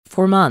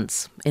For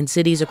months, in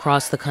cities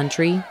across the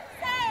country,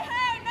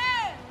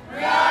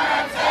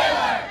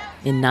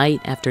 in night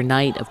after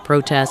night of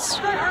protests,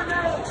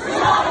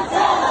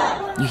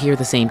 you hear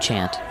the same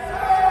chant.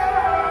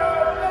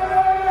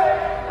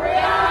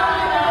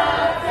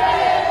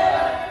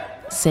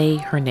 Say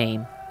her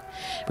name.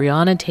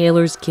 Breonna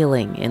Taylor's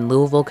killing in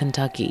Louisville,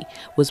 Kentucky,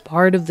 was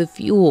part of the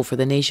fuel for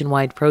the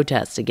nationwide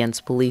protests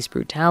against police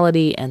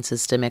brutality and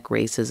systemic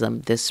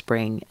racism this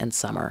spring and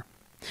summer.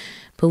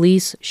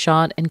 Police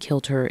shot and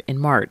killed her in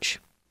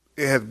March.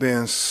 It has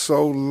been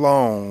so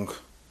long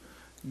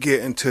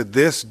getting to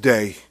this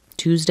day.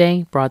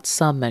 Tuesday brought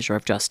some measure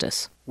of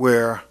justice.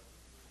 Where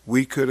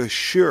we could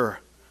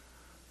assure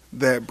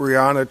that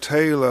Breonna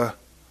Taylor's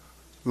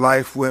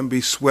life wouldn't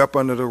be swept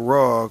under the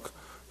rug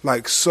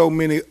like so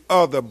many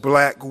other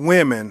black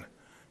women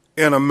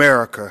in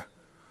America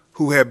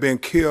who have been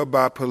killed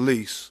by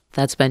police.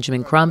 That's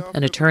Benjamin Crump,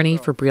 an attorney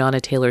for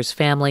Breonna Taylor's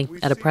family,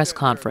 at a press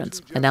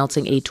conference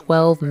announcing a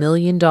 $12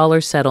 million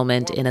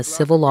settlement in a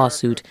civil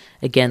lawsuit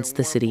against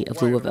the city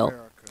of Louisville.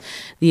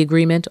 The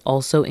agreement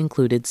also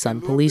included some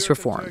police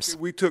reforms.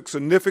 We took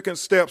significant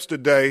steps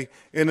today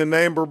in the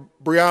name of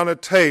Breonna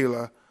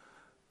Taylor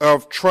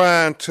of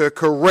trying to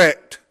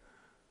correct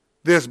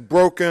this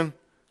broken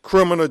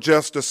criminal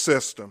justice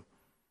system.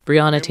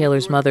 Breonna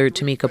Taylor's mother,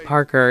 Tamika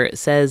Parker,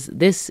 says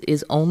this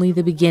is only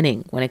the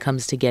beginning when it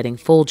comes to getting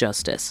full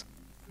justice.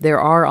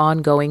 There are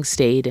ongoing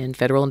state and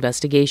federal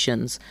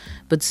investigations,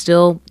 but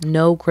still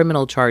no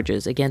criminal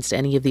charges against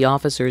any of the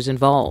officers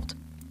involved.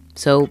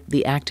 So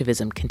the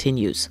activism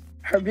continues.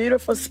 Her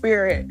beautiful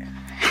spirit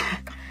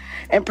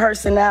and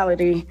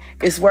personality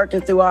is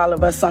working through all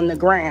of us on the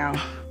ground.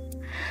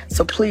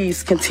 So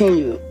please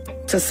continue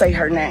to say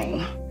her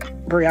name,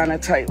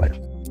 Breonna Taylor.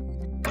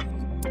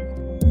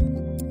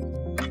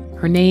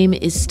 Her name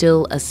is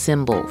still a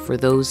symbol for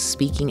those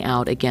speaking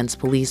out against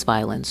police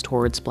violence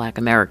towards Black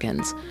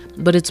Americans.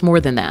 But it's more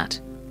than that.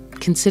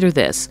 Consider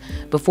this.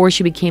 Before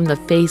she became the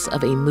face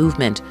of a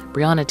movement,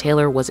 Breonna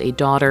Taylor was a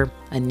daughter,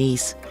 a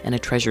niece, and a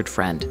treasured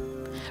friend.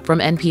 From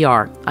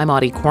NPR, I'm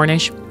Audie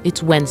Cornish.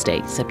 It's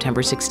Wednesday,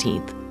 September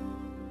 16th.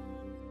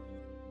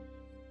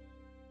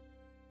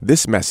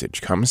 This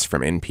message comes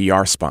from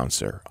NPR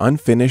sponsor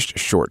Unfinished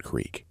Short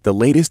Creek, the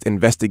latest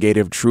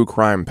investigative true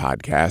crime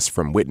podcast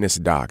from Witness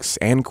Docs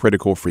and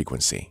Critical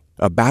Frequency.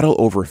 A battle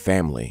over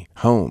family,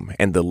 home,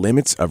 and the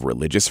limits of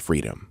religious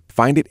freedom.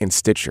 Find it in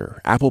Stitcher,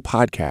 Apple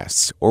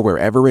Podcasts, or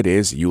wherever it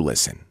is you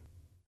listen.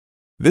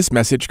 This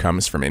message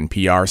comes from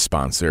NPR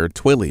sponsor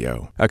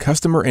Twilio, a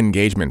customer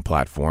engagement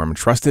platform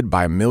trusted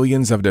by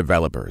millions of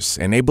developers,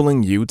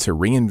 enabling you to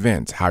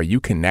reinvent how you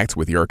connect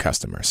with your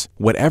customers.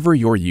 Whatever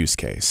your use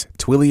case,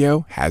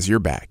 Twilio has your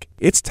back.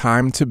 It's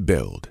time to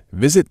build.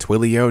 Visit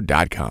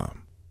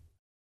Twilio.com.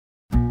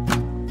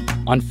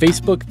 On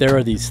Facebook, there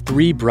are these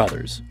three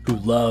brothers who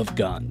love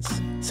guns,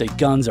 say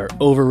guns are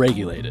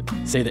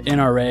overregulated, say the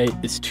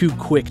NRA is too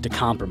quick to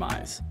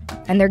compromise.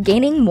 And they're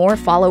gaining more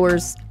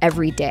followers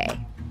every day.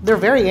 They're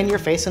very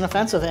in-your-face and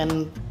offensive,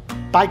 and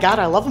by God,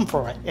 I love them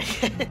for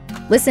it.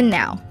 Listen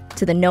now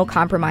to the No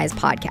Compromise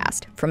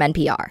podcast from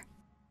NPR.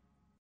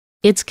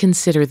 It's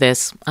Consider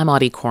This. I'm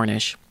Audie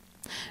Cornish.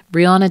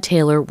 Breonna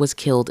Taylor was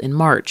killed in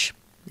March.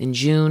 In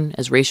June,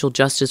 as racial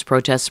justice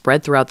protests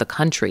spread throughout the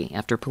country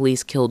after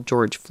police killed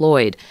George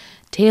Floyd,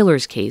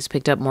 Taylor's case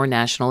picked up more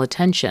national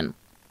attention.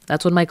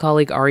 That's when my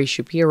colleague Ari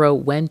Shapiro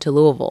went to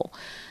Louisville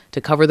to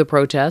cover the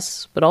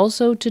protests, but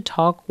also to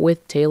talk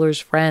with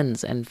Taylor's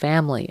friends and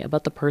family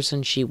about the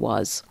person she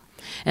was,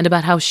 and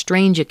about how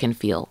strange it can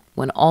feel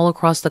when all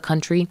across the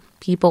country,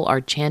 people are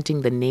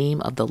chanting the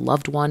name of the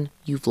loved one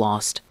you've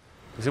lost.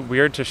 Is it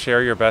weird to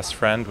share your best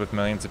friend with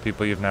millions of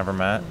people you've never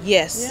met?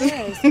 Yes.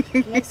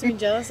 It makes me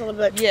jealous a little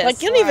bit. Yes.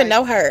 Like, you don't even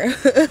know her.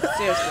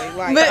 Seriously.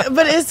 Like.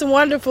 But it's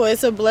wonderful.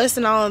 It's a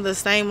blessing all of the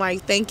same.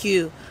 Like, thank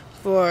you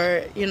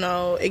for,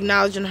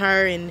 acknowledging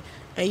her and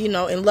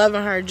and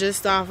loving her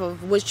just off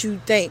of what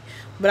you think.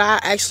 But I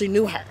actually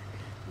knew her.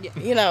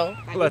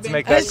 Let's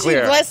make that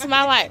clear. She blessed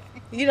my life.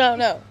 You don't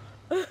know.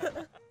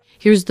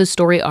 Here's the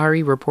story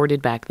Ari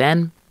reported back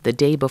then, the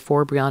day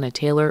before Breonna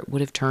Taylor would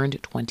have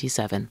turned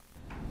 27.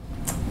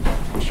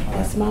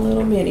 That's my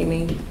little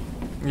mini-me.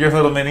 Your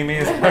little mini-me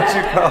is what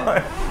you call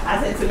it?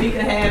 I said Tamika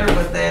had her,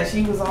 but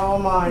she was all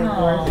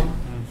mine.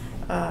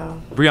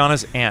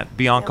 Breonna's aunt,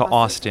 Bianca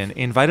Austin,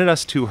 invited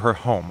us to her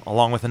home,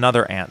 along with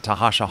another aunt,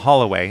 Tahasha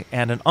Holloway,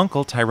 and an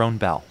uncle, Tyrone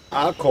Bell.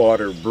 I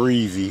called her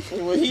Breezy.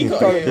 Well, he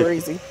called her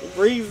Breezy.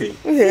 Breezy.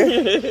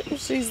 Yeah.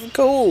 She's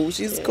cool.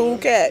 She's a cool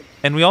cat.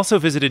 And we also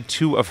visited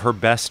two of her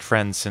best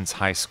friends since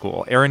high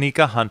school,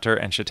 Aronika Hunter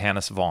and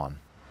Shatanis Vaughn.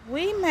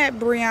 We met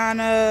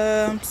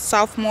Breonna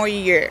sophomore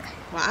year.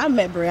 Well, I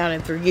met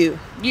Breonna through you.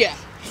 Yeah.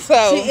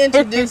 So she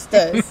introduced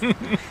us.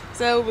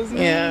 So it was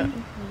me,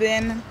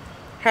 then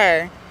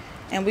her.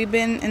 And we've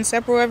been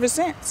inseparable ever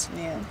since.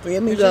 Yeah, three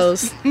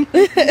amigos.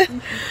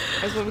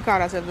 That's what we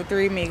call ourselves, the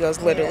three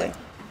amigos, literally. Yeah.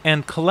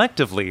 And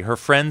collectively, her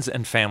friends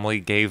and family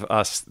gave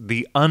us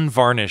the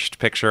unvarnished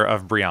picture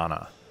of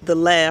Breonna.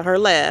 Her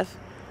laugh.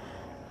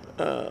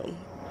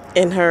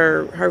 in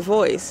her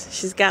voice.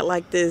 She's got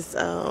like this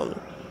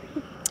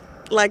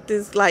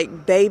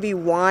baby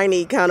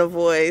whiny kind of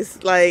voice.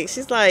 Like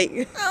she's like,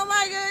 oh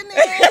my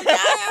goodness,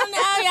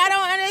 y'all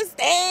don't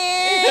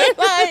understand.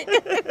 Like,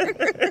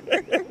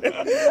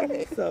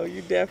 so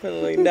you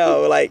definitely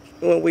know, like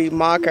when we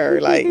mock her,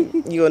 like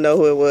you'll know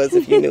who it was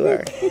if you knew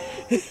her.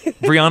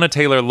 Breonna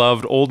Taylor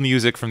loved old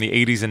music from the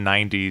 80s and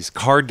 90s,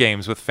 card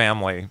games with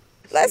family.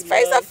 Let's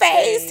face a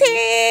phase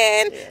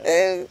 10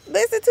 and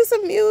listen to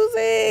some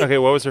music. Okay,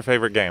 what was her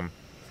favorite game?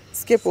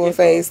 Skipper and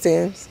phase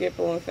 10.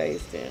 Skipper and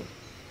phase 10.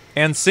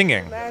 And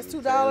singing. Last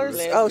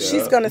 $2. Oh,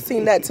 she's gonna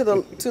sing that to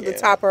the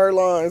top of her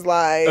lungs,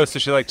 like. Oh, so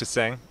she liked to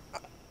sing?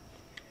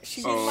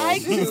 She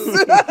likes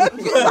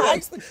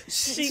to.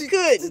 She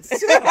couldn't.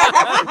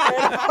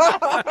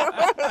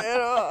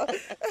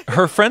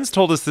 Her friends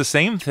told us the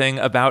same thing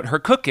about her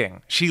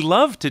cooking. She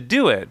loved to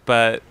do it,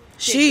 but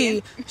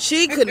she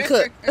couldn't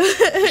cook.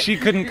 She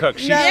couldn't cook.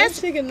 Yes,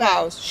 she can.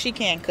 Pause. She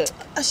can cook.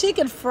 She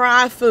can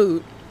fry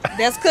food.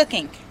 That's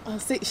cooking. Oh,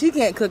 see, she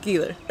can't cook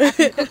either. I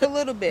can cook a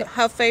little bit.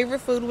 Her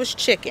favorite food was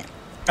chicken.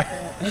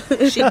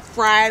 She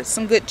fried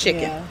some good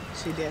chicken. Yeah,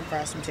 she did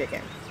fry some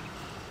chicken.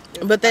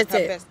 But that's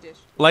it. Best dish.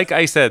 like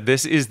I said,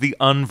 this is the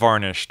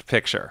unvarnished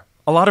picture.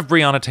 A lot of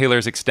Breonna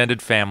Taylor's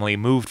extended family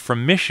moved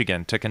from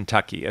Michigan to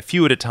Kentucky, a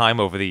few at a time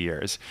over the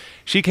years.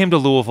 She came to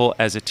Louisville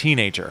as a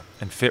teenager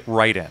and fit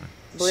right in.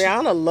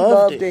 Breonna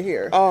loved it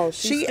here. Oh,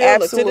 she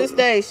absolutely. To this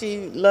day,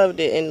 she loved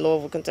it in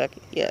Louisville,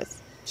 Kentucky.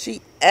 Yes.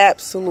 She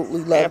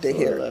absolutely loved it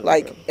here.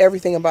 Like,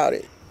 everything about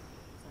it.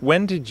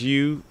 When did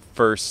you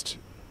first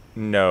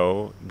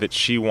know that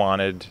she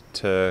wanted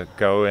to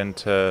go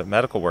into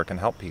medical work and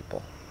help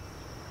people?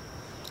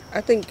 I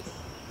think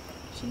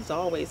she's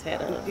always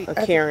had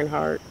a caring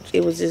heart.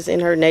 It was just in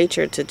her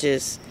nature to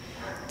just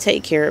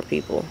take care of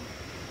people.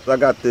 I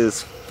got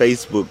this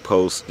Facebook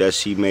post that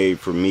she made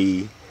for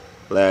me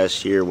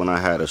last year when I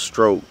had a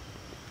stroke,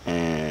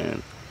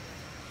 and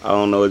I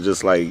don't know, it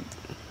just like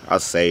I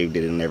saved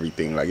it and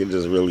everything. Like, it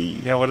just really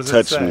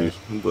touched me.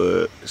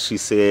 But she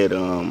said,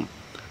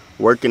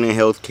 working in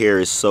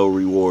healthcare is so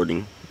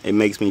rewarding. It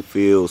makes me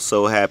feel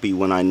so happy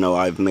when I know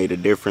I've made a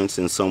difference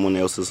in someone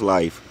else's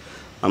life.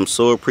 I'm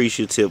so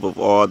appreciative of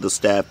all the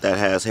staff that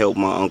has helped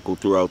my uncle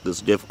throughout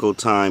this difficult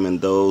time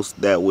and those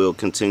that will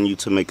continue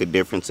to make a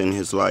difference in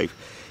his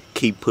life.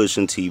 Keep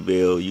pushing,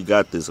 T-Bill. You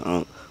got this,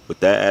 Unc. With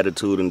that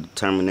attitude and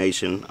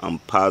determination, I'm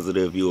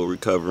positive you'll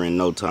recover in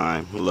no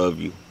time. Love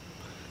you.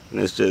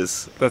 And it's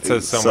just... That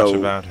says so much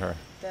about her.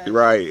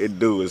 Right, it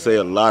do. It say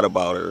a lot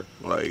about her.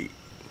 Like,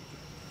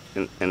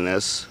 and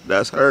that's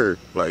her.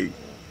 Like,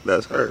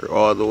 that's her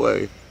all the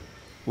way.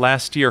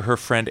 Last year, her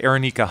friend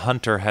Erinika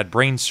Hunter had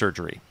brain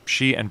surgery.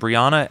 She and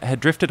Breonna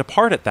had drifted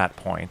apart at that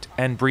point,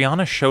 and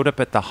Breonna showed up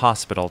at the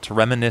hospital to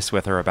reminisce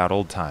with her about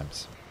old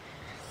times.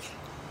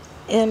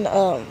 And,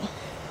 oh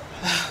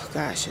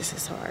gosh, this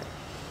is hard.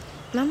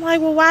 And I'm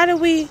like, well, why did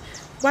we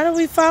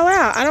fall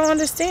out? I don't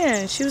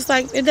understand. She was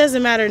like, it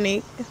doesn't matter,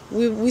 Nick.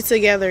 We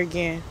together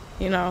again,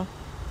 you know.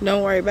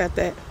 Don't worry about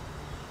that.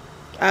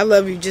 I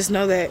love you. Just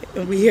know that.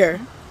 And we here.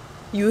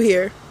 You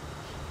here.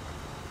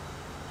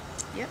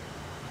 Yep.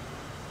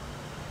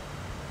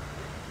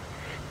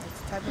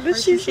 That's the type of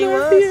person she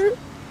was. Here.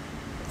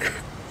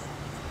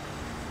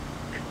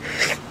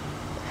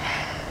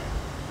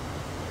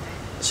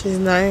 She's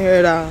not here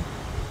at all.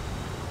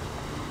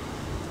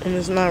 And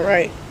it's not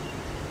right.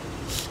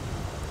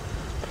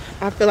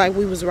 I feel like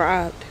we was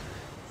robbed.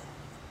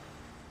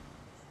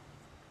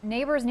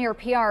 Neighbors near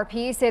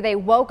PRP say they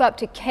woke up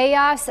to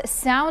chaos,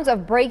 sounds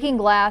of breaking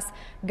glass,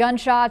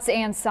 gunshots,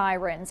 and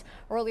sirens.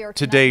 Earlier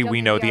today,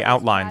 we know the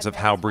outlines of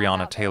how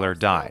Breonna Taylor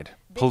died.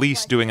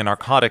 Police doing a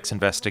narcotics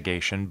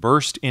investigation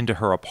burst into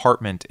her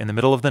apartment in the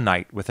middle of the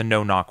night with a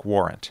no-knock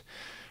warrant.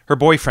 Her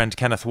boyfriend,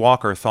 Kenneth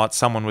Walker, thought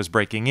someone was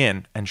breaking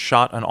in and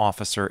shot an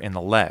officer in the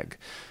leg.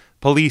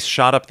 Police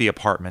shot up the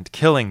apartment,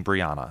 killing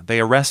Breonna. They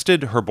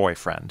arrested her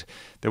boyfriend.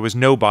 There was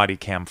no body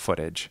cam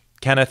footage.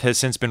 Kenneth has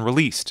since been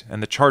released,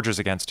 and the charges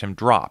against him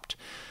dropped.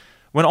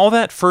 When all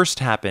that first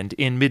happened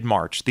in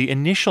mid-March, the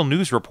initial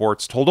news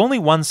reports told only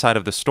one side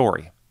of the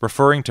story,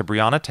 referring to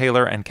Breonna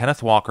Taylor and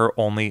Kenneth Walker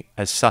only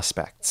as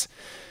suspects.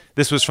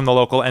 This was from the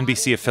local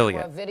NBC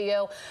affiliate. A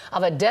video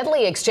of a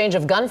deadly exchange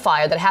of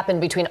gunfire that happened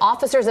between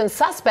officers and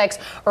suspects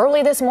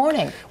early this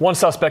morning. One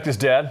suspect is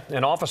dead.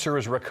 An officer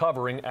is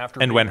recovering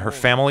after... And when her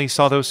family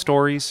saw those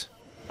stories...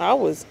 I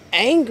was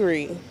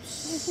angry.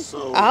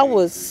 I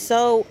was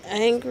so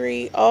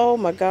angry. Oh,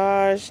 my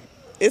gosh.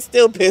 It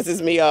still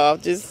pisses me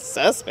off. Just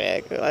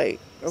suspect.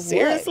 Like,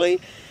 seriously?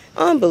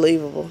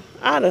 Unbelievable.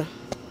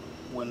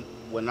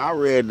 When I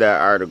read that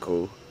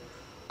article...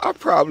 I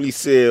probably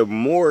said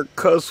more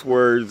cuss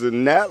words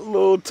in that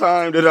little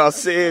time that I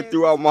said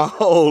throughout my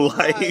whole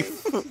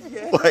life.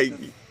 Like,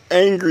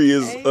 angry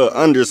is an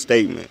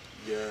understatement.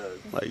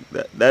 Like,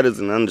 that is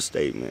an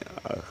understatement.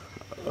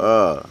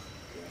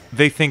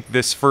 They think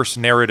this first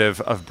narrative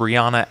of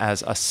Breonna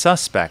as a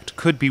suspect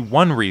could be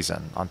one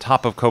reason, on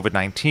top of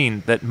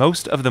COVID-19, that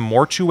most of the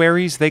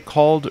mortuaries they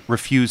called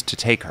refused to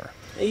take her.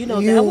 You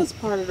know, that was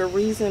part of the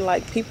reason,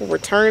 like, people were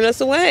turning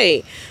us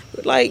away.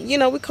 Like, you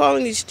know, we call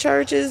in these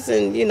churches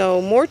and, you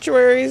know,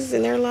 mortuaries,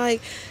 and they're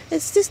like,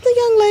 it's just the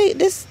young lady,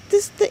 this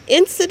the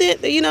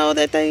incident, you know,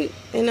 that they,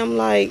 and I'm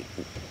like,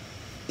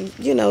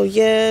 you know,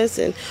 yes,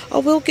 and, oh,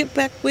 we'll get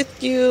back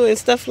with you and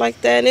stuff like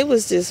that. And it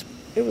was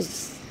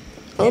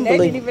unbelievable. And they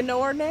didn't even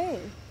know her name.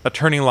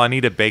 Attorney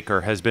Lanita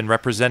Baker has been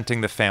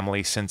representing the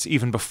family since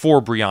even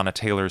before Breonna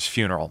Taylor's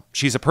funeral.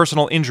 She's a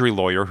personal injury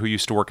lawyer who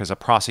used to work as a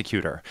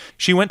prosecutor.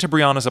 She went to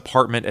Breonna's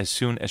apartment as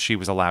soon as she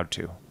was allowed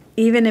to.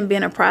 Even in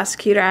being a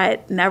prosecutor, I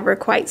had never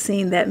quite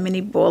seen that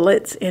many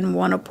bullets in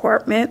one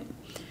apartment.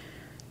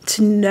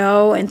 To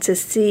know and to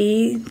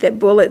see that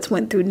bullets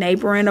went through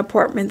neighboring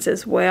apartments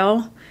as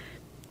well.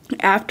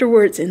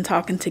 Afterwards, in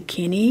talking to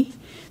Kenny,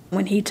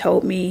 when he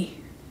told me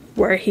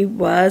where he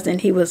was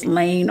and he was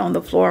laying on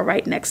the floor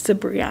right next to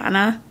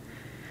Breonna,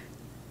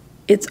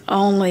 it's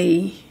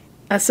only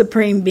a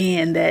supreme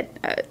being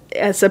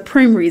a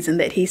supreme reason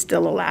that he's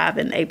still alive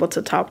and able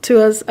to talk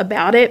to us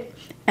about it.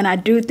 And I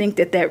do think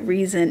that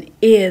reason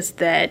is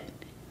that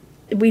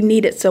we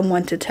needed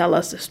someone to tell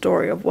us the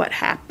story of what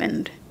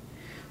happened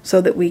so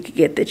that we could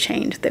get the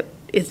change that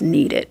is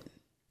needed.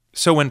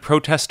 So when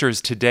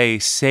protesters today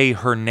say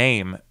her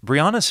name,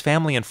 Breonna's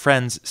family and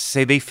friends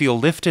say they feel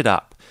lifted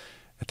up.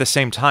 At the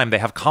same time, they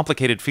have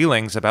complicated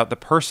feelings about the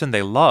person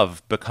they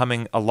love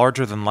becoming a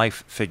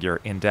larger-than-life figure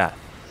in death.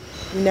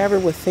 You never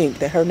would think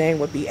that her name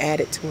would be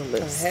added to a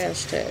list.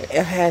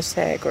 A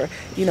hashtag, or,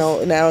 you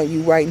know, now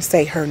you write and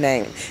say her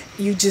name.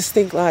 You just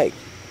think, like,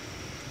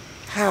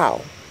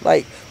 how?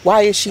 Like,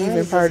 why is she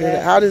even part of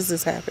it? How does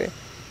this happen?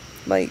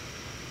 Like,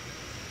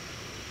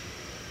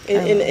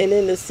 and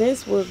in a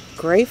sense, we're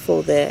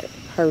grateful that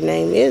her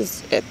name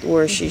is at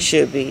where she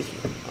should be,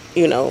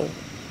 you know,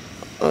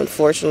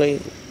 unfortunately,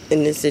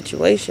 in this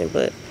situation.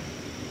 But,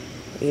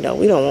 you know,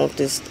 we don't want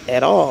this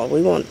at all.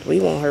 We want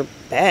her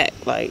back.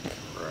 Like,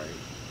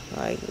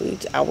 I'd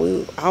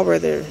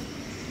rather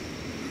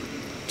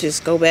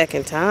just go back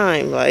in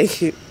time. Like,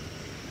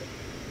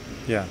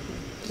 yeah,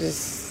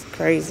 just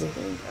crazy.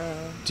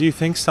 Do you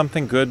think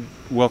something good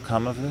will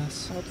come of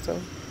this? I hope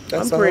so.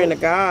 I'm praying to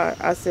God.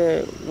 I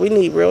said, we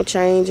need real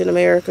change in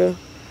America,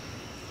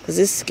 because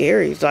it's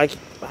scary. It's like,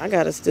 I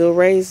got to still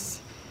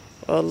raise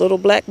a little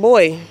black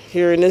boy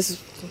here in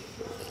this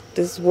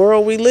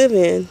world we live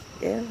in.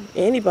 Yeah,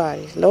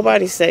 anybody.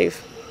 Nobody's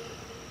safe.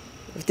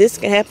 If this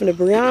can happen to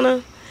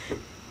Breonna,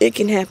 it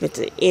can happen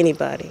to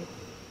anybody.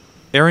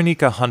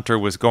 Erinika Hunter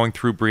was going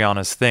through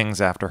Breonna's things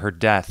after her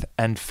death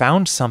and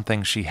found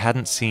something she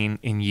hadn't seen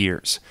in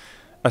years.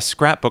 A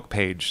scrapbook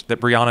page that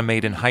Breonna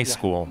made in high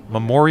school,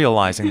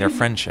 memorializing their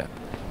friendship.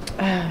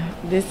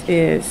 This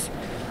is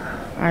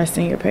our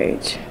senior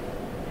page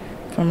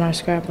from our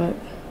scrapbook.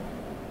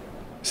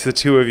 It's the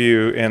two of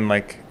you in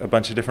like a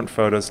bunch of different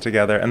photos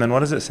together. And then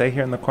what does it say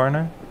here in the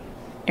corner?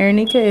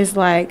 Erinika is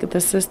like the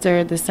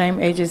sister the same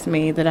age as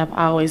me that I've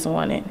always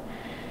wanted.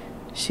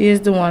 She is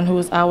the one who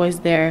is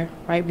always there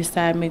right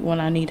beside me when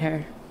I need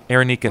her.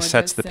 Erinika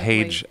sets the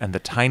page and the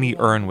tiny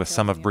urn with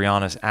some of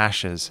Breonna's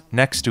ashes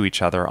next to each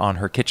other on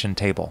her kitchen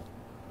table.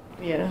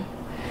 Yeah,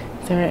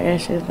 it's her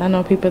ashes. I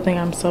know people think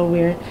I'm so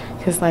weird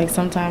because, like,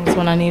 sometimes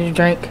when I need a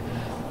drink,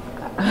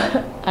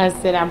 I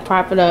sit down,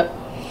 prop it up,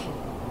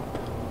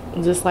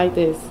 just like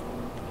this,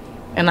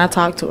 and I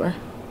talk to her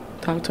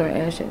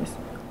ashes.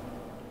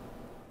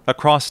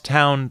 Across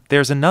town,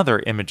 there's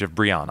another image of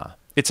Breonna.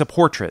 It's a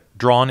portrait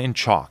drawn in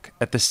chalk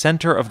at the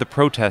center of the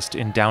protest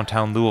in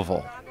downtown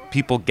Louisville.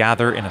 People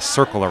gather in a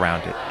circle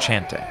around it,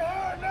 chanting.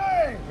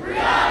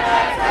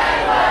 Breonna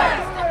Taylor!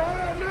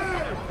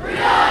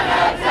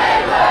 Breonna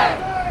Taylor!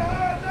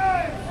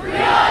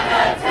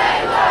 Breonna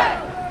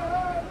Taylor!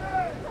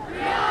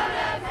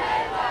 Breonna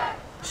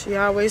Taylor! She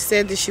always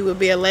said that she would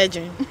be a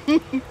legend.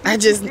 I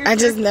just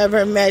never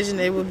imagined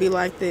it would be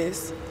like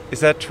this. Is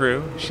that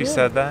true? She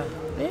said that?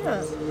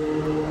 Yeah.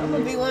 I'm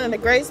gonna be one of the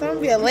greats. I'm gonna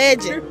be a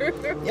legend.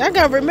 Y'all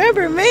gonna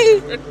remember me.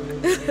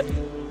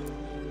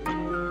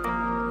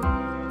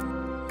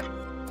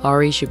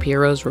 Ari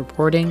Shapiro's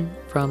reporting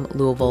from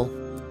Louisville.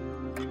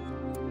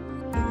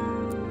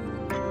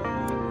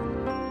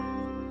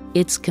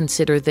 It's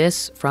Consider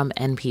This from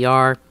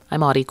NPR.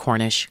 I'm Audie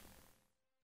Cornish.